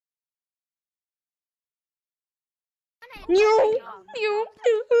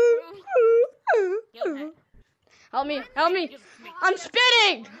Help me, help me. I'm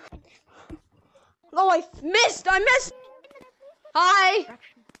spinning. Oh, I missed. Hi.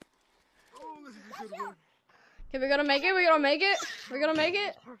 Okay, we're gonna make it. We're gonna make it.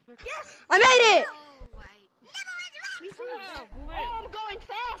 I made it. I'm going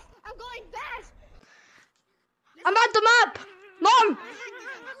fast. I'm at the map. Mom.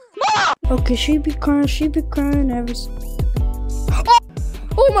 Okay, she be crying ever since.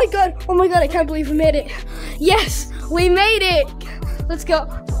 Oh my god, I can't believe we made it. Yes, we made it. Let's go.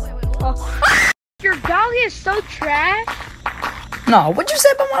 Oh. Your dog is so trash. No, what'd you say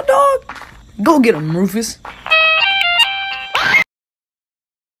about my dog? Go get him, Rufus.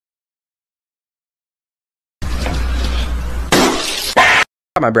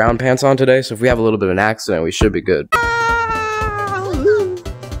 Got my brown pants on today, so if we have a little bit of an accident, we should be good.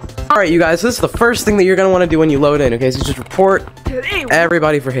 Alright, you guys, this is the first thing that you're gonna want to do when you load in, okay? So just report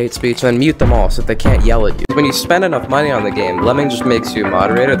everybody for hate speech, and then mute them all so that they can't yell at you. When you spend enough money on the game, Lemming just makes you a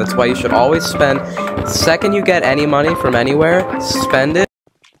moderator. That's why you should always spend, the second you get any money from anywhere, spend it.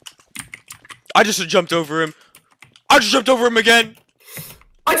 I just jumped over him. I just jumped over him again.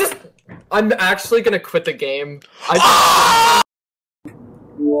 I'm actually gonna quit the game.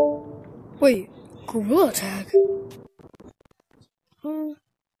 Wait, gorilla tag?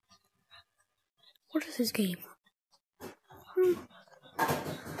 What is this game?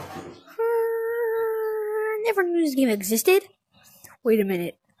 Never knew this game existed. Wait a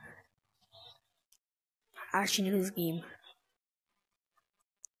minute. I actually knew this game.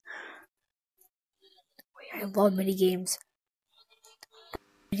 Wait, I love minigames.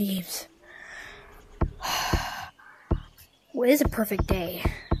 What is a perfect day?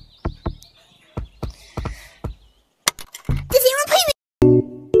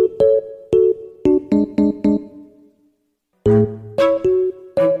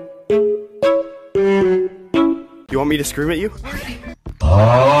 You want me to scream at you?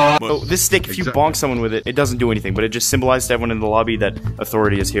 Oh, this stick, if you bonk someone with it, it doesn't do anything, but it just symbolizes to everyone in the lobby that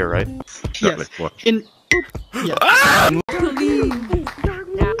authority is here, right? Yes. Yeah. I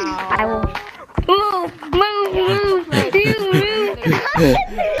will. Move.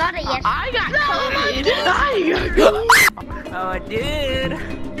 I got COVID. Oh, dude.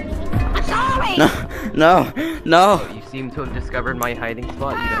 I'm sorry. No. You seem to have discovered my hiding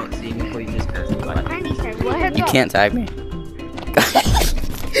spot. You don't see me, please just press the button. You can't tag me.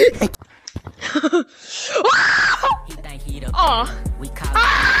 Oh. Wait.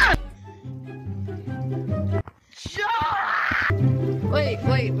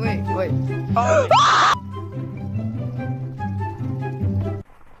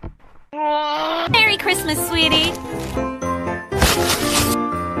 Merry Christmas, sweetie.